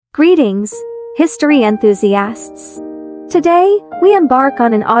Greetings, history enthusiasts. Today, we embark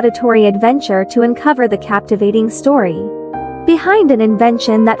on an auditory adventure to uncover the captivating story behind an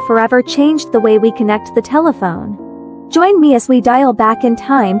invention that forever changed the way we connect the telephone. Join me as we dial back in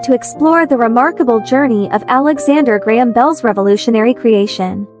time to explore the remarkable journey of Alexander Graham Bell's revolutionary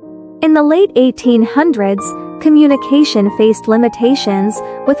creation. In the late 1800s, communication faced limitations,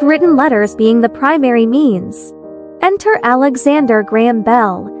 with written letters being the primary means. Enter Alexander Graham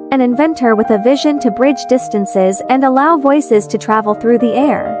Bell, an inventor with a vision to bridge distances and allow voices to travel through the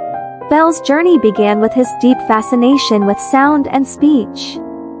air. Bell's journey began with his deep fascination with sound and speech.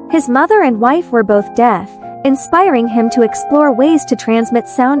 His mother and wife were both deaf, inspiring him to explore ways to transmit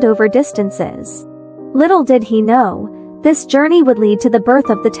sound over distances. Little did he know, this journey would lead to the birth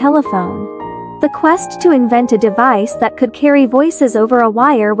of the telephone. The quest to invent a device that could carry voices over a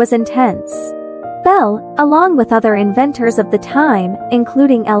wire was intense. Bell, along with other inventors of the time,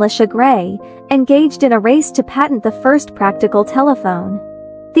 including Elisha Gray, engaged in a race to patent the first practical telephone.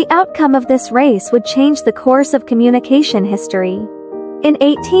 The outcome of this race would change the course of communication history. In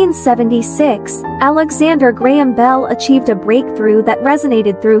 1876, Alexander Graham Bell achieved a breakthrough that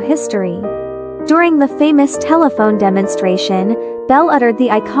resonated through history. During the famous telephone demonstration, Bell uttered the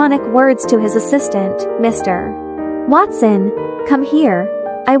iconic words to his assistant, "Mr. Watson, come here.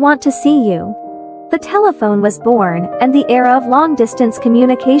 I want to see you." The telephone was born, and the era of long-distance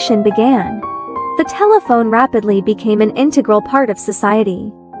communication began. The telephone rapidly became an integral part of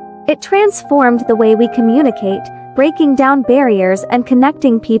society. It transformed the way we communicate, breaking down barriers and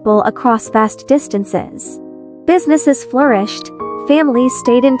connecting people across vast distances. Businesses flourished, families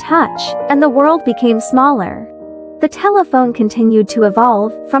stayed in touch, and the world became smaller. The telephone continued to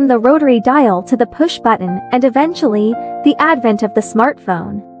evolve, from the rotary dial to the push button, and eventually, the advent of the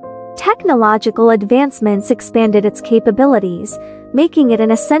smartphone. Technological advancements expanded its capabilities, making it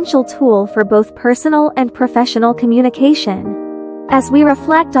an essential tool for both personal and professional communication. As we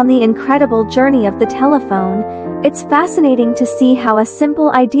reflect on the incredible journey of the telephone, it's fascinating to see how a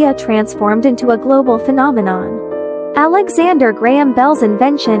simple idea transformed into a global phenomenon. Alexander Graham Bell's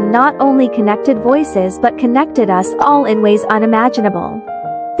invention not only connected voices but connected us all in ways unimaginable.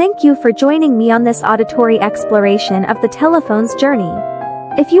 Thank you for joining me on this auditory exploration of the telephone's journey.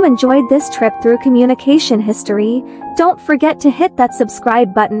 If you enjoyed this trip through communication history, don't forget to hit that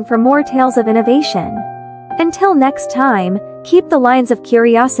subscribe button for more tales of innovation. Until next time, keep the lines of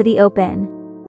curiosity open.